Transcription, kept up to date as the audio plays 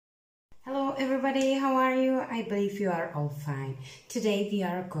Hello everybody, how are you? I believe you are all fine. Today we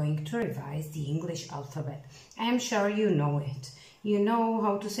are going to revise the English alphabet. I am sure you know it. You know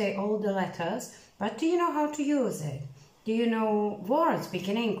how to say all the letters, but do you know how to use it? Do you know words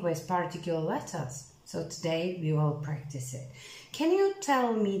beginning with particular letters? So today we will practice it. Can you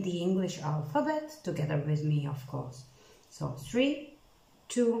tell me the English alphabet together with me, of course? So 3,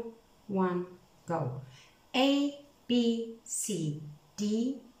 2, 1, go. A, B, C,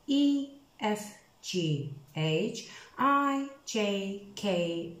 D, E, F, G, H, I, J,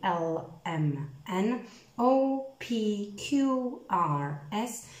 K, L, M, N, O, P, Q, R,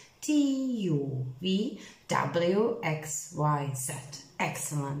 S, T, U, V, W, X, Y, Z.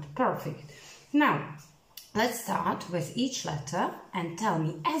 Excellent, perfect. Now, let's start with each letter and tell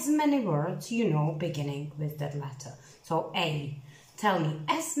me as many words you know beginning with that letter. So A, tell me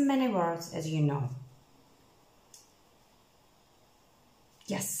as many words as you know.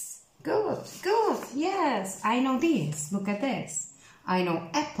 Yes, good, yes, I know this, look at this. I know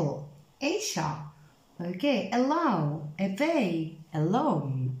apple, Asia, okay, allow, away,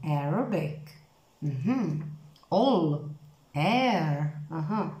 alone, Arabic, all, air,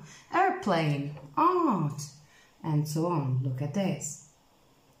 airplane, art, and so on, look at this.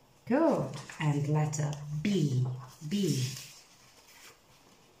 Good, and letter B, B,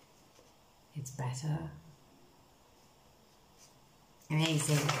 it's better.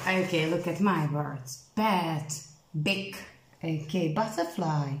 Amazing. Okay, look at my words. Bat, big. Okay,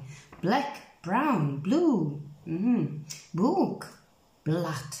 butterfly. Black, brown, blue. Book,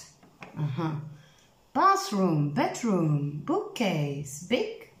 blood. Bathroom, bedroom, bookcase,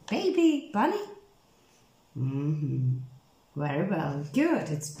 big, baby, bunny. Very well. Good,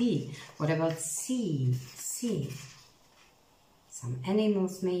 it's B. What about C? C. Some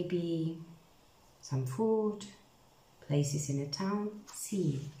animals maybe. Some food. Places in a town,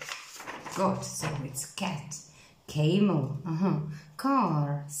 C. Good, so it's cat, camel,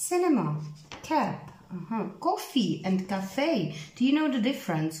 car, cinema, cab, coffee and cafe. Do you know the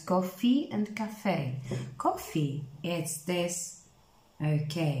difference, coffee and cafe? Coffee, it's this,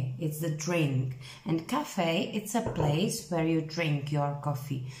 okay, it's the drink. And cafe, it's a place where you drink your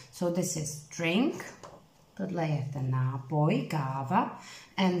coffee. So this is drink, tohle je ten nápoj, káva.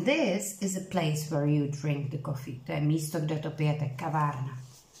 And this is a place where you drink the coffee. To je místo, kde to pijete, kavárna.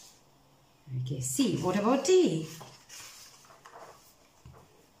 Okay, C. What about D?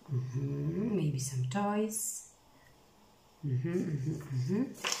 Maybe some toys.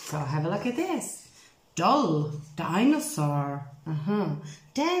 So have a look at this. Doll, dinosaur,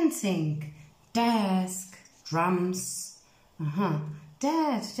 dancing, desk, drums,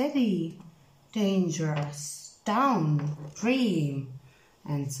 dad, daddy, dangerous, down, dream,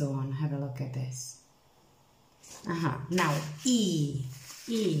 and so on. Have a look at this. Now E,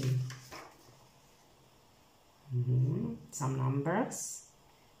 E. Some numbers,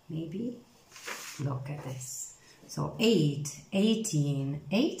 maybe. Look at this. So 8, 18,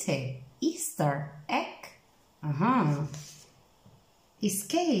 80, Easter, egg.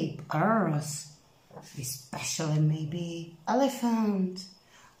 Escape, earth, especially maybe elephant.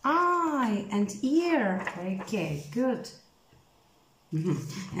 Eye and ear. Okay, good.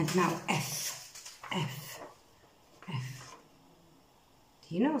 And now F, F, F.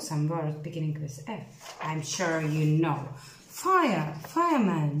 Do you know some words beginning with F? I'm sure you know. Fire,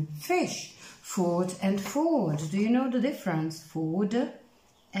 fireman, fish, food and food. Do you know the difference? Food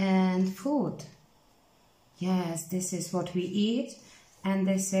and food. Yes, this is what we eat. And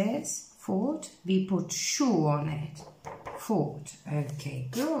this is food. We put shoe on it. Food. Okay,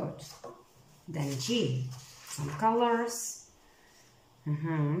 good. Then G. Some colors.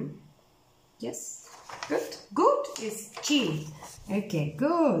 Yes. Good. Good is G. Okay,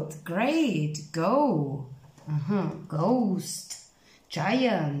 good. Great. Go. Ghost.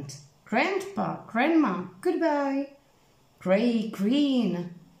 Giant. Grandpa. Grandma. Goodbye. Gray.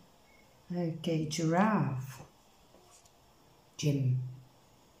 Green. Okay, giraffe. Jim.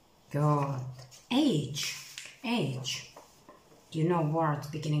 Good. H. H. You know words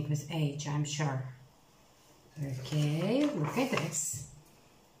beginning with H, I'm sure. Okay, look at this.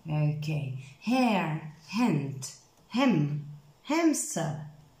 Okay, hair, hand, hem, hamster.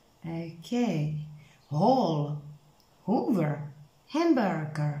 Okay, hall, hoover,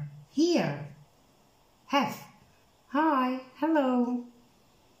 hamburger, here, have, hi, hello.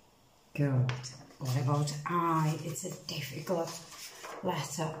 Good. What about I? It's a difficult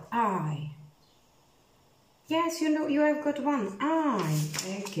letter, I. Yes, you know, you have got one, I.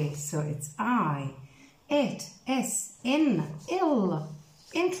 Okay, so it's I. It, S, in, ill,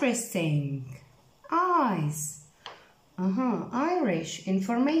 interesting, eyes, Irish,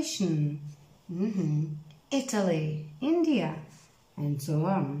 information. Italy, India, and so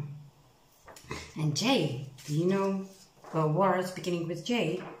on. And J, do you know words beginning with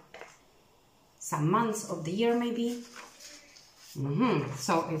J? Some months of the year maybe?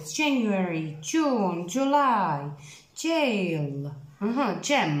 So it's January, June, July, jail,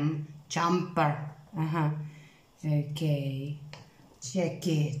 gem, jumper, okay,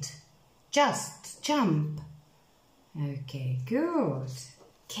 jacket, just, jump, okay, good,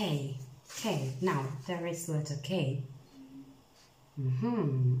 K, now there is letter K.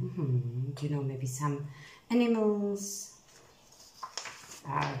 Do you know maybe some animals?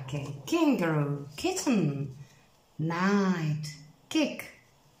 Okay, kangaroo, kitten, night, kick,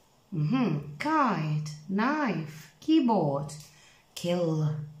 kite, knife, keyboard,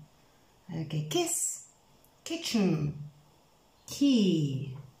 kill, okay, kiss, kitchen,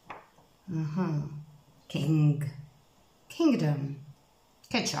 key, king, kingdom,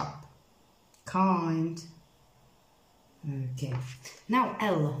 ketchup, kind. Okay, now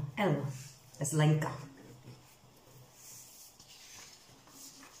L as Lenka.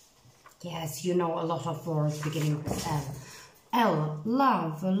 Yes, you know a lot of words beginning with L. L,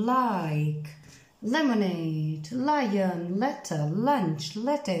 love, like, lemonade, lion, letter, lunch,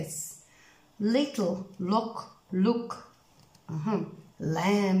 lettuce, little, look,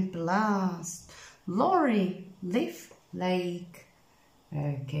 lamp, last, lorry, live, lake.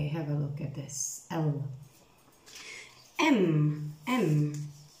 Okay, have a look at this. L. M.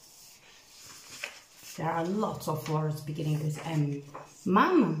 There are lots of words beginning with M.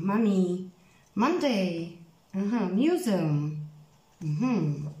 Mum, mummy, Monday, museum,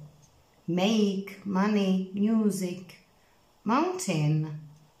 make, money, music, mountain,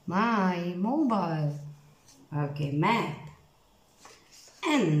 my, mobile, okay, map,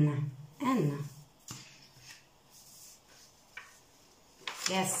 N.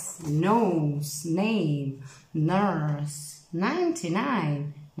 Yes, nose, name, nurse,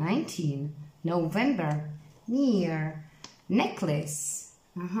 99, 19, November, near, necklace,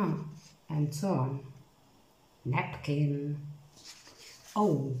 and so on. Napkin.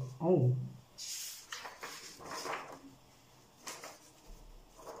 O.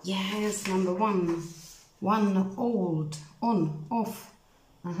 Yes, number 1. 1 old, on, off,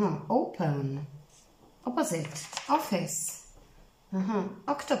 open, opposite, office,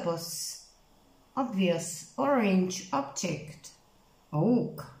 octopus, obvious, orange, object,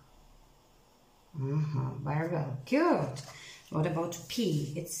 oak. Very well, good. What about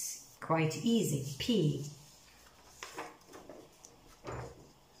P? It's quite easy. P.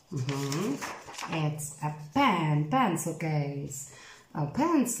 It's a pen, pencil case, a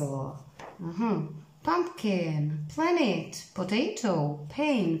pencil, pumpkin, planet, potato,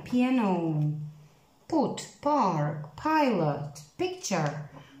 pen, piano, put, park, pilot, picture,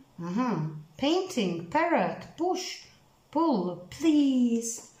 painting, parrot, push, pull,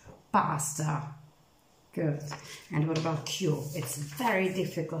 please, pasta. Good. And what about Q? It's a very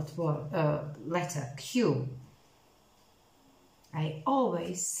difficult word, letter, Q. I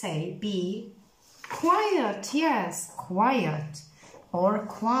always say be quiet. Yes, quiet or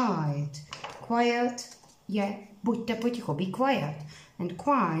quiet. Quiet je buďte poticho, be quiet. And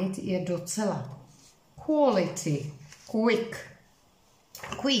quiet je docela. Quality, quick,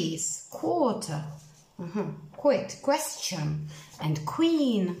 quiz, quarter, quit, question, and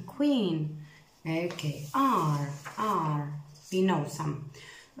queen. Okay, R. We know some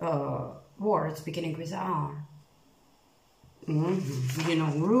words beginning with R. You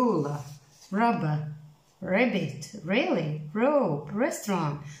know, ruler, rubber, rabbit, really, rope,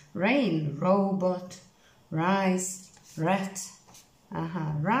 restaurant, rain, robot, rice, rat,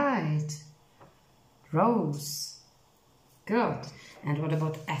 right, rose. Good. And what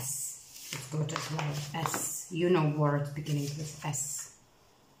about S? It's good as well. S. You know words beginning with S.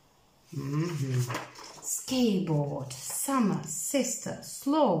 Skateboard, summer, sister,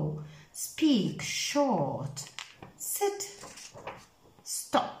 slow, speak, short, sit,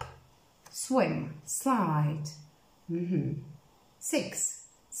 stop, swim, slide, 6,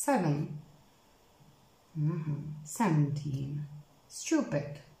 7, 17,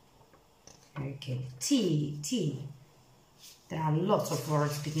 stupid. Okay, T. There are lots of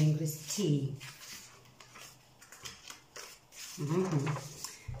words beginning with T.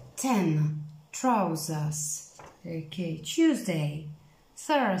 10, trousers. Okay, Tuesday,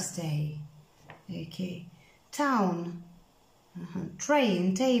 Thursday. Okay, town,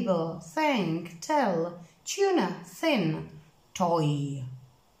 train, table, thank, tell, tuna, thin, toy.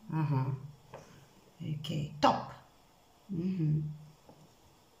 Okay, top.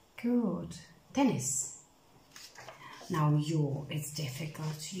 Good. Tennis. Now you, it's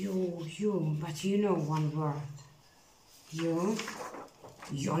difficult. You, but you know one word. You,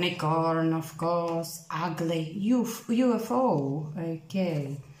 unicorn, of course. Ugly, UFO.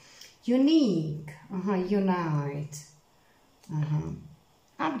 Okay. Unique, unite.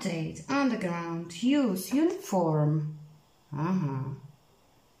 Update, underground, use, uniform.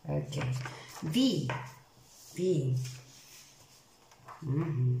 Okay. V.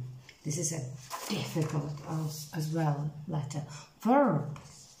 This is a difficult as well letter. Verb,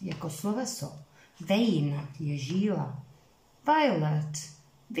 jako sloveso. Vein je žíla. Violet,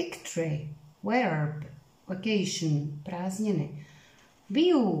 victory. Verb, vacation, prázdniny.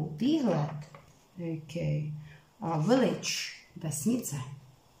 View, výhled. Okay. Village, vesnice.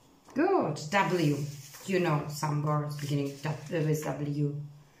 Good. W. You know some words beginning with W.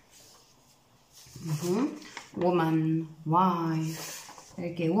 Woman, wife.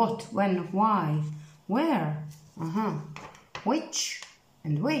 Okay, what, when, why, where. Which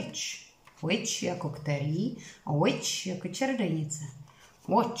and which. Which jako který a which jako čarodějnice.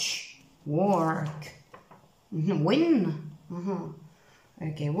 Watch, work. Win.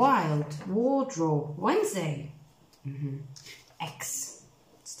 Okay, wild, wardrobe, Wednesday. X.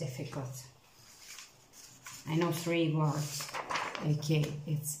 It's difficult. I know 3 words. Okay,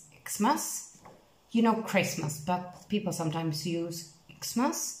 it's Xmas. You know Christmas, but people sometimes use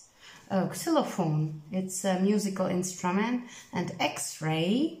Xmas. Xylophone, it's a musical instrument. And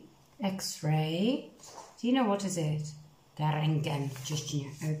X-ray. X-ray. Do you know what is it? To je rentgen v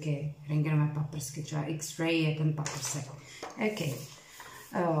češtině. Okay, rentgenové paprsky, třeba X-ray je ten paprsek. Okay.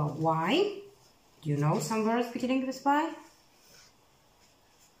 Y. Do you know some words beginning with Y?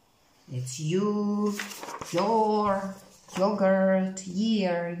 It's you, your, yogurt,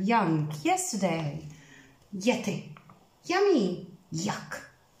 year, young, yesterday. Yeti, yummy, yuck,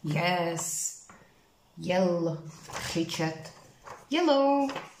 yes, yell, křičet, yellow.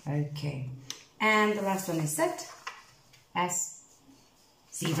 Okay. And the last one is set. S,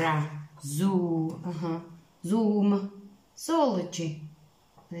 zebra, zoo, zoom, zoology.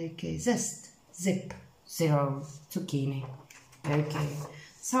 Okay, zest, zip, zero, zucchini. Okay,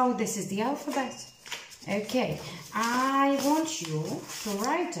 so this is the alphabet. Okay, I want you to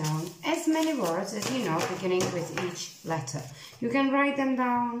write down as many words as you know beginning with each letter. You can write them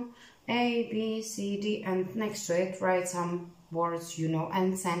down, A, B, C, D, and next to it write some words you know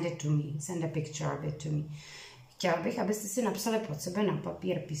and send it to me. Send a picture of it to me. Chtěla bych, abyste si napsali pod sebe na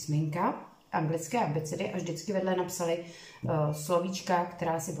papír písmenka, anglické abecedy a vždycky vedle napsali slovíčka,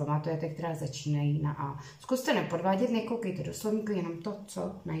 která si pamatujete, která začínají na A. Zkuste nepodvádět, nekoukejte do slovníku, jenom to,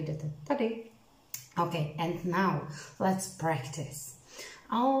 co najdete tady. Okay, and now let's practice.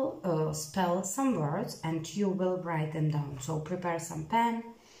 I'll spell some words and you will write them down. So prepare some pen,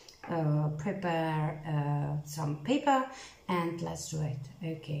 prepare some paper, and let's do it.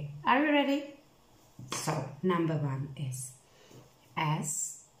 Okay, are you ready? So, number 1 is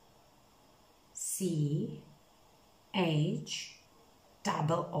S, C, H,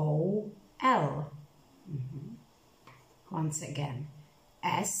 double O, L. Once again,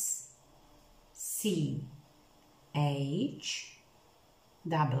 S, C, H,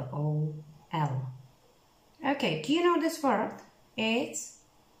 double O, L. Okay, do you know this word? It's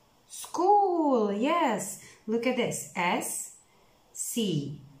school. Yes, look at this. S,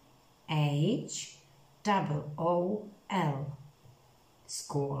 C, H, double O, L.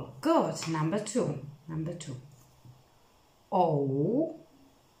 School. Good. Number 2. O,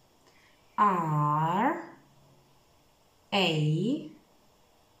 R, A,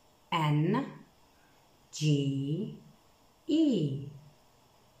 N, G, E.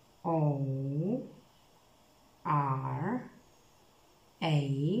 O, R,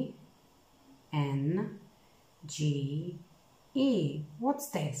 A, N, G, E. What's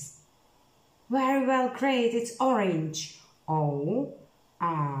this? Very well, great. It's orange. O,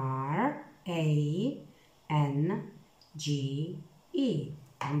 R, A, N, G, E.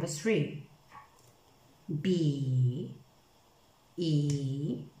 Number 3. B,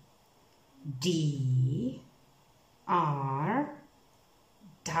 E, D, R,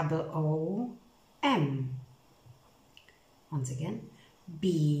 double O, M. Once again.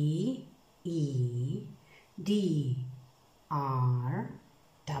 B, E, D, R,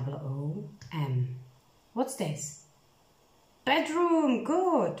 double O, M. What's this? Bedroom.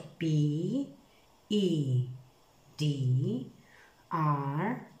 Good. B, E, D,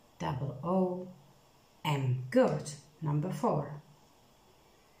 R, double O, M. Good. Number 4.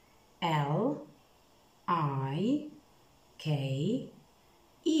 L, I, K,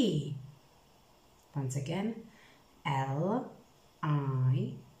 E. Once again. L,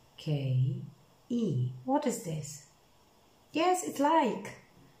 I, K, E. What is this? Yes, it's like.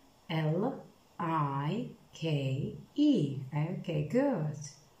 L-I-K-E. Okay, good.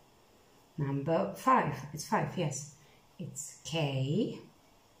 Number 5. It's 5, yes. It's K-I-T-E.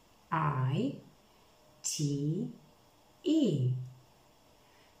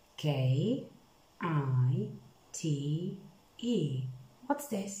 K-I-T-E. What's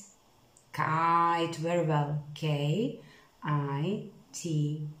this? Kite. Very well. K-I-T-E.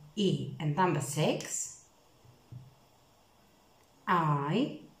 And number 6.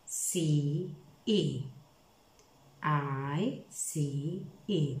 I-C-E.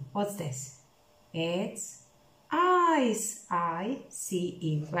 I-C-E. What's this? It's ice.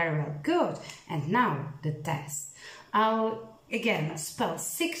 I-C-E. Very well. Good. And now the test. I'll again spell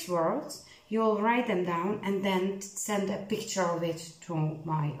 6 words. You'll write them down and then send a picture of it to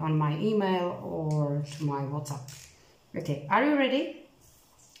on my email or to my WhatsApp. Okay, are you ready?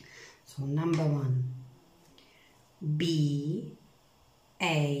 So number 1. B-A-T-H-R-O-O-M.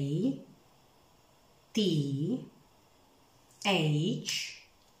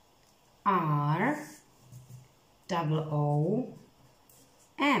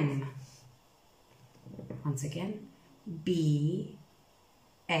 Once again. B-A-T-H-R-O-O-M.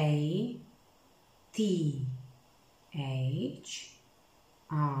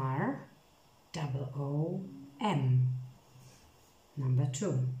 Number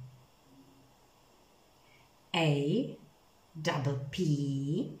 2. A-P-P-L-E.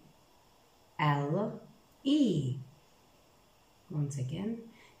 Once again.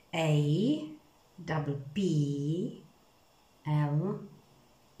 A-P-P-L-E.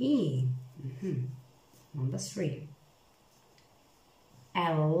 Number 3.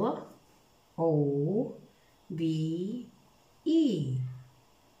 L-O-V-E.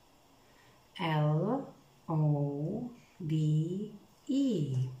 L-O-V-E.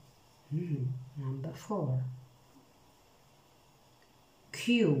 Number 4.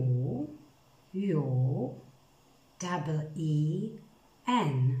 Q-U-E-E-N.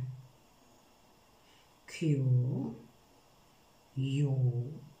 Q-U-E-E-N.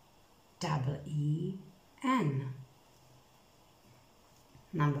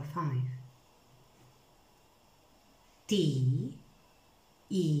 Number 5. T-E-N-N-I-S.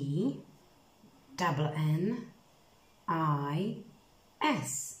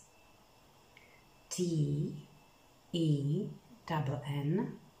 T-E-N-N-I-S.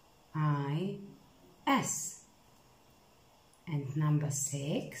 And number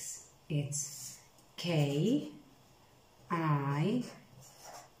 6, it's K-I-N-G.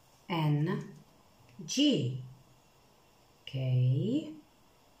 K-I-N-G.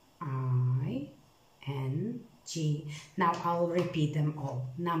 Now I'll repeat them all.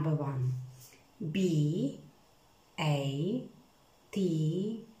 Number 1. B-A-T-H-R-O-O-M.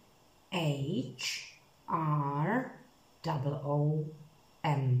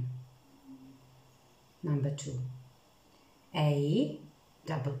 Number 2. A-P-P-L-E.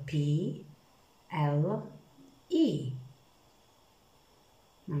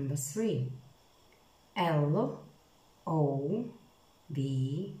 Number 3. L-O-V-E.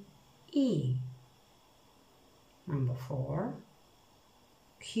 Number 4.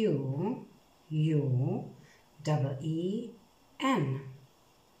 Q-U-E-E-N.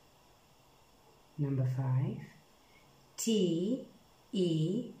 Number 5. T-E-N-N-I-S.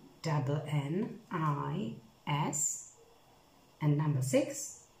 And number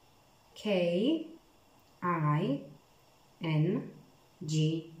 6. K-I-N-G.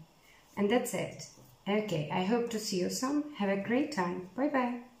 And that's it. Okay, I hope to see you soon. Have a great time.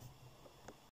 Bye-bye.